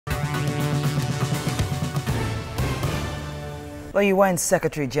The UN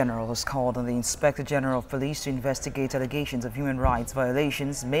Secretary General has called on the Inspector General of Police to investigate allegations of human rights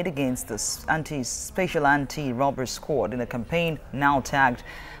violations made against the Special Anti-Robbery Squad in a campaign now tagged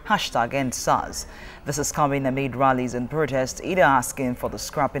 #EndSARS. This is coming amid rallies and protests either asking for the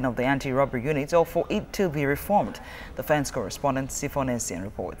scrapping of the anti-robbery unit or for it to be reformed. Defense correspondent Sifon Essien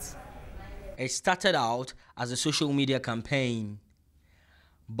reports. It started out as a social media campaign,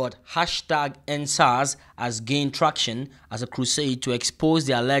 but #EndSARS has gained traction as a crusade to expose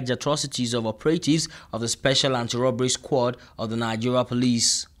the alleged atrocities of operatives of the Special Anti-Robbery Squad of the Nigeria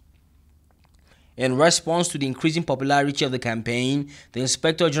Police. In response to the increasing popularity of the campaign, the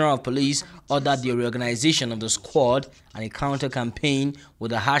Inspector General of Police ordered the reorganization of the squad and a counter-campaign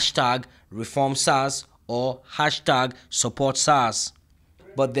with the #ReformSARS or #SupportSARS.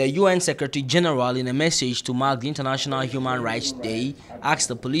 But the UN Secretary General, in a message to mark the International Human Rights Day, asked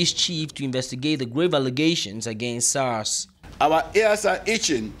the police chief to investigate the grave allegations against SARS. Our ears are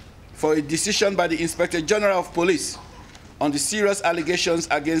itching for a decision by the Inspector General of Police on the serious allegations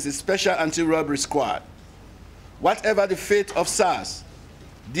against the Special Anti-Robbery Squad. Whatever the fate of SARS,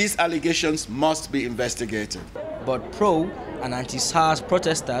 these allegations must be investigated. But pro and anti-SARS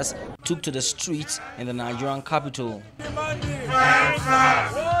protesters took to the streets in the Nigerian capital.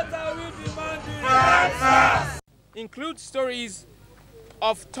 Include stories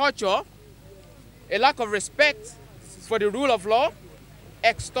of torture, a lack of respect for the rule of law,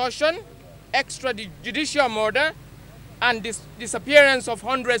 extortion, extrajudicial murder, and disappearance of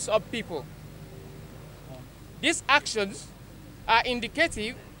hundreds of people. These actions are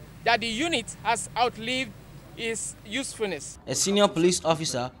indicative that the unit has outlived its usefulness. A senior police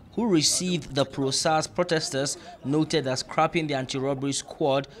officer who received the pro-SARS protesters noted that scrapping the anti-robbery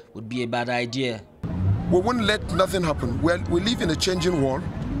squad would be a bad idea. We won't let nothing happen. We live in a changing world,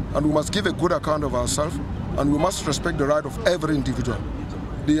 and we must give a good account of ourselves, and we must respect the right of every individual.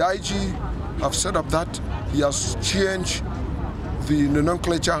 The IG have set up that he has changed the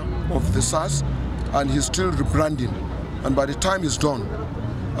nomenclature of the SARS, and he's still rebranding. And by the time it's done,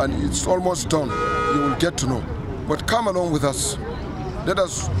 and it's almost done, you will get to know. But come along with us. Let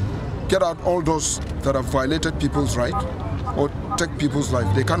us get out all those that have violated people's rights or take people's life.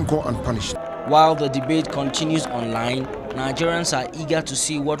 They can't go unpunished. While the debate continues online, Nigerians are eager to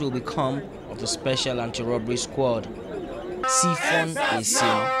see what will become of the Special Anti-Robbery Squad. Sifon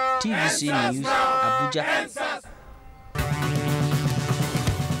Essien, TVC News, Abuja.